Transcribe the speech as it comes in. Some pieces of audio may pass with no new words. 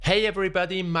Hey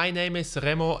everybody, my name is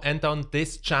Remo and on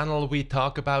this channel we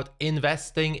talk about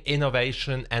investing,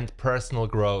 innovation and personal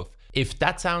growth. If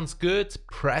that sounds good,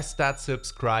 press that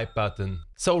subscribe button.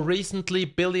 So recently,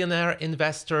 billionaire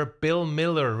investor Bill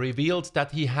Miller revealed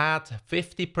that he had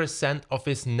 50% of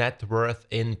his net worth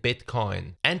in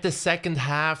Bitcoin. And the second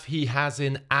half he has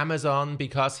in Amazon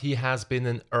because he has been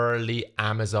an early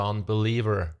Amazon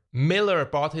believer. Miller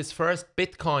bought his first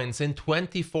Bitcoins in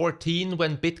 2014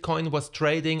 when Bitcoin was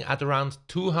trading at around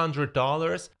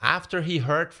 $200 after he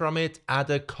heard from it at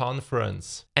a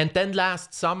conference. And then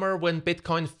last summer when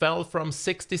Bitcoin fell from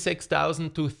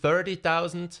 66,000 to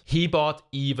 30,000, he bought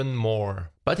even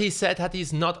more. But he said that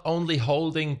he's not only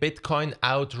holding Bitcoin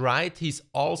outright, he's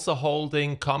also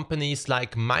holding companies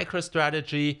like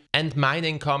MicroStrategy and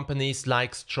mining companies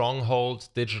like Stronghold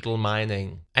Digital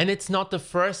Mining. And it's not the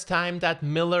first time that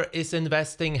Miller is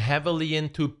investing heavily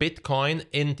into Bitcoin.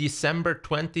 In December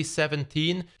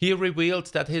 2017, he revealed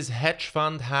that his hedge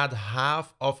fund had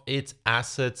half of its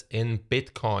assets in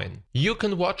Bitcoin. You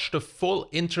can watch the full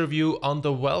interview on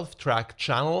the Wealth Track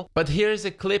channel, but here's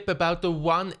a clip about the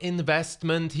one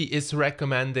investment he is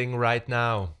recommending right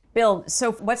now. Bill,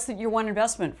 so what's your one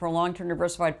investment for a long-term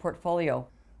diversified portfolio?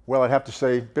 Well, I'd have to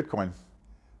say Bitcoin,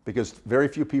 because very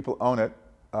few people own it.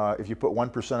 If you put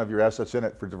 1% of your assets in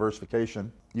it for diversification,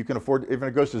 you can afford, even if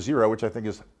it goes to zero, which I think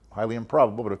is highly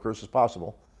improbable, but of course is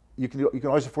possible, you can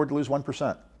always afford to lose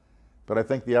 1%. But I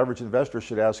think the average investor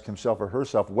should ask himself or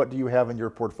herself, what do you have in your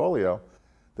portfolio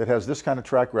that has this kind of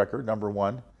track record, number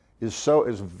one, is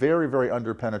very, very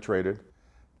underpenetrated,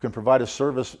 can provide a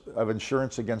service of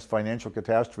insurance against financial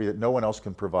catastrophe that no one else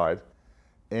can provide,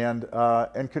 and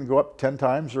can go up 10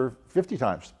 times or 50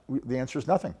 times. The answer is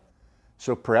nothing.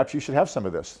 So perhaps you should have some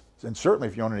of this. And certainly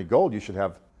if you own any gold, you should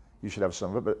have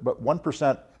some of it. But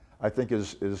 1% I think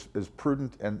is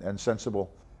prudent and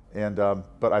sensible, and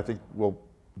but I think will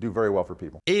do very well for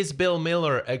people. Is Bill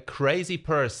Miller a crazy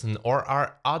person, or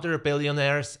are other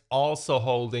billionaires also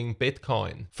holding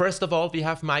Bitcoin? First of all, we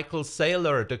have Michael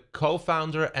Saylor, the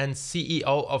co-founder and CEO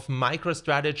of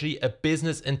MicroStrategy, a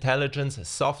business intelligence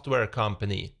software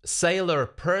company. Saylor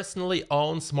personally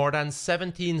owns more than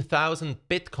 17,000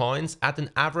 Bitcoins at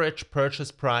an average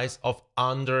purchase price of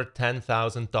under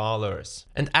 $10,000.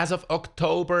 And as of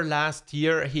October last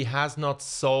year, he has not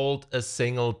sold a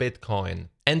single Bitcoin.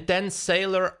 And then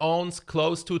Saylor owns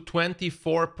close to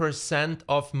 24%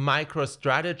 of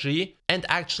MicroStrategy and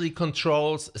actually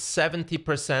controls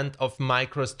 70% of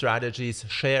MicroStrategy's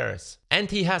shares. And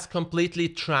he has completely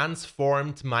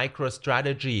transformed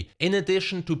MicroStrategy. In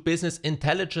addition to business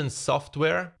intelligence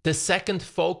software, the second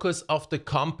focus of the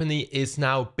company is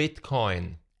now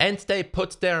Bitcoin. And they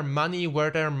put their money where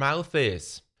their mouth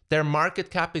is. Their market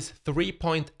cap is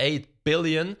 $3.8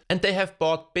 billion, and they have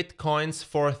bought Bitcoins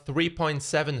for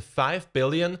 $3.75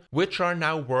 billion, which are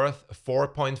now worth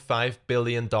 $4.5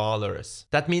 billion.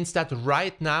 That means that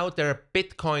right now their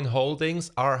Bitcoin holdings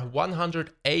are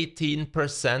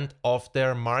 118% of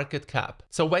their market cap.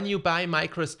 So when you buy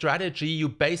MicroStrategy, you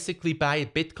basically buy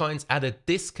Bitcoins at a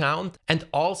discount and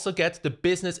also get the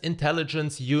business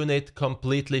intelligence unit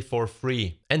completely for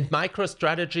free. And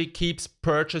MicroStrategy keeps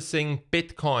purchasing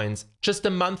Bitcoins. Just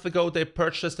a month ago, they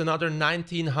purchased another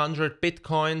 1,900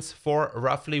 Bitcoins for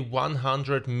roughly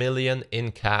 100 million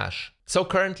in cash. So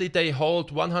currently they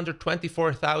hold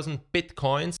 124,000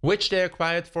 Bitcoins, which they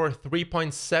acquired for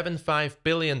 $3.75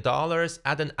 billion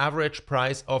at an average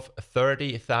price of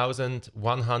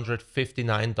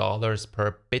 $30,159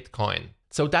 per Bitcoin.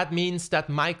 So that means that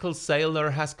Michael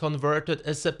Saylor has converted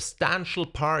a substantial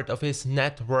part of his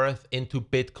net worth into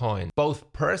Bitcoin,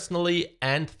 both personally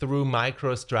and through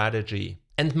MicroStrategy.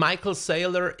 And Michael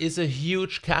Saylor is a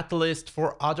huge catalyst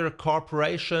for other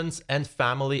corporations and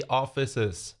family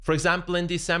offices. For example, in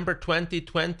December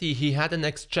 2020, he had an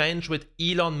exchange with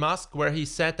Elon Musk where he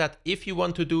said that if you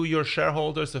want to do your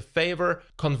shareholders a favor,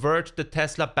 convert the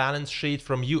Tesla balance sheet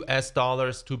from US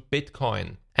dollars to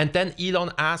Bitcoin. And then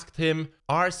Elon asked him,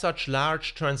 are such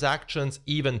large transactions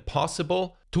even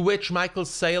possible? To which Michael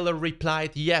Saylor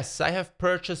replied, yes, I have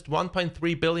purchased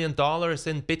 $1.3 billion in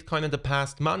Bitcoin in the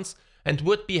past months and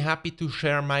would be happy to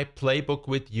share my playbook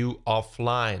with you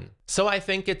offline. So I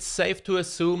think it's safe to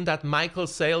assume that Michael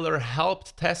Saylor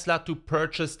helped Tesla to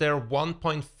purchase their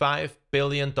 $1.5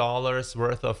 billion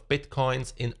worth of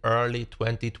Bitcoins in early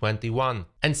 2021.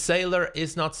 And Saylor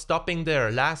is not stopping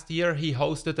there. Last year he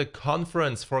hosted a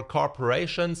conference for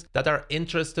corporations that are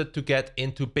interested to get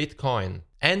into Bitcoin.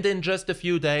 And in just a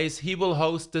few days, he will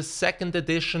host the second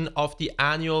edition of the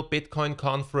annual Bitcoin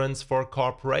conference for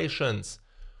corporations,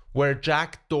 where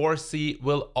Jack Dorsey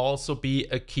will also be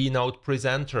a keynote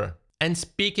presenter. And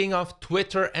speaking of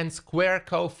Twitter and Square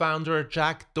co-founder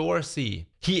Jack Dorsey,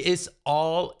 he is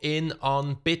all in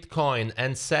on Bitcoin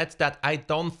and said that I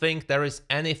don't think there is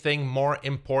anything more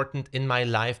important in my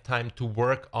lifetime to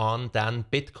work on than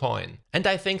Bitcoin. And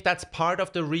I think that's part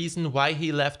of the reason why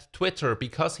he left Twitter,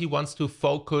 because he wants to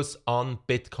focus on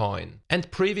Bitcoin.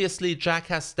 And previously Jack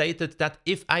has stated that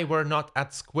if I were not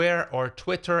at Square or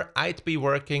Twitter, I'd be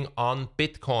working on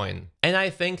Bitcoin. And I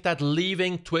think that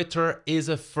leaving Twitter is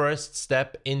a first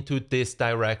step into this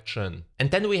direction. And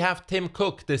then we have Tim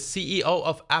Cook, the CEO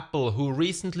of Apple, who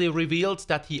recently revealed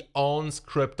that he owns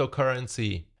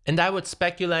cryptocurrency. And I would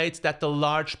speculate that the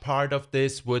large part of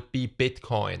this would be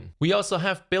Bitcoin. We also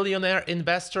have billionaire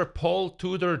investor Paul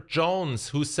Tudor Jones,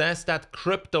 who says that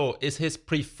crypto is his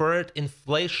preferred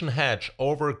inflation hedge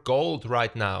over gold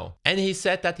right now. And he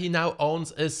said that he now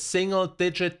owns a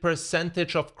single-digit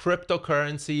percentage of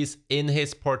cryptocurrencies in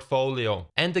his portfolio.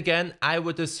 And again, I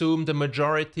would assume the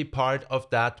majority part of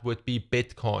that would be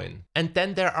Bitcoin. And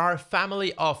then there are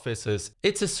family offices.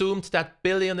 It's assumed that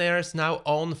billionaires now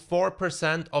own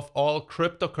 4% of all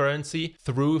cryptocurrency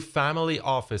through family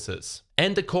offices.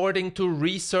 And according to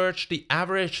research, the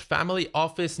average family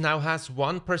office now has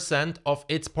 1% of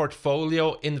its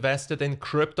portfolio invested in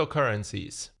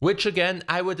cryptocurrencies, which again,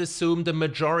 I would assume the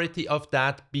majority of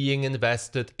that being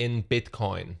invested in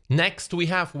Bitcoin. Next, we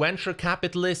have venture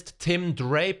capitalist Tim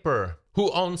Draper,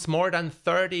 who owns more than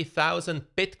 30,000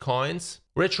 Bitcoins,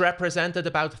 which represented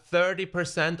about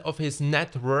 30% of his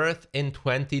net worth in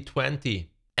 2020.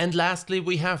 And lastly,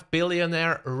 we have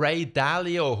billionaire Ray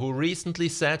Dalio, who recently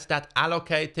said that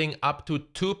allocating up to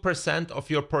 2% of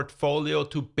your portfolio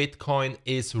to Bitcoin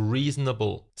is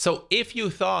reasonable. So if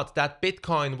you thought that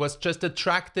Bitcoin was just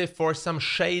attractive for some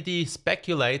shady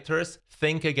speculators,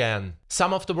 think again.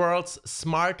 Some of the world's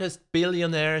smartest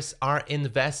billionaires are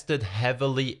invested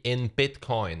heavily in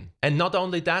Bitcoin. And not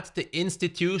only that, the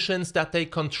institutions that they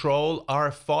control are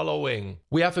following.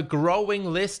 We have a growing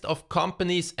list of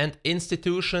companies and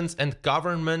institutions and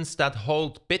governments that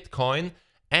hold Bitcoin,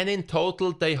 and in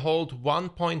total they hold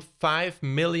 1.5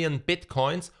 million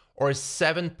Bitcoins, or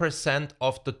 7%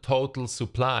 of the total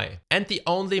supply. And the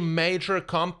only major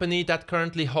company that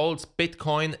currently holds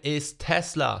Bitcoin is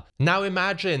Tesla. Now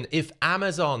imagine if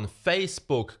Amazon,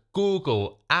 Facebook,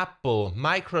 Google, Apple,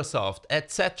 Microsoft,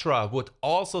 etc. would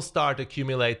also start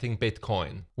accumulating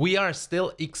Bitcoin. We are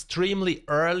still extremely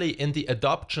early in the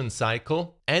adoption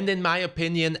cycle, and in my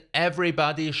opinion,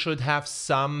 everybody should have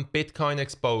some Bitcoin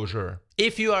exposure.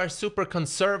 If you are super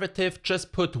conservative,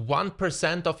 just put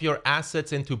 1% of your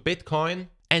assets into Bitcoin.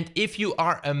 And if you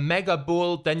are a mega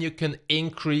bull, then you can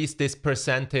increase this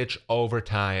percentage over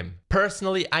time.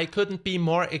 Personally, I couldn't be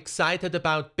more excited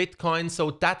about Bitcoin, so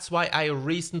that's why I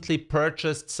recently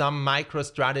purchased some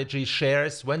MicroStrategy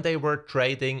shares when they were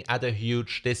trading at a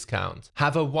huge discount.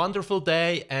 Have a wonderful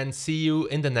day and see you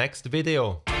in the next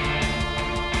video.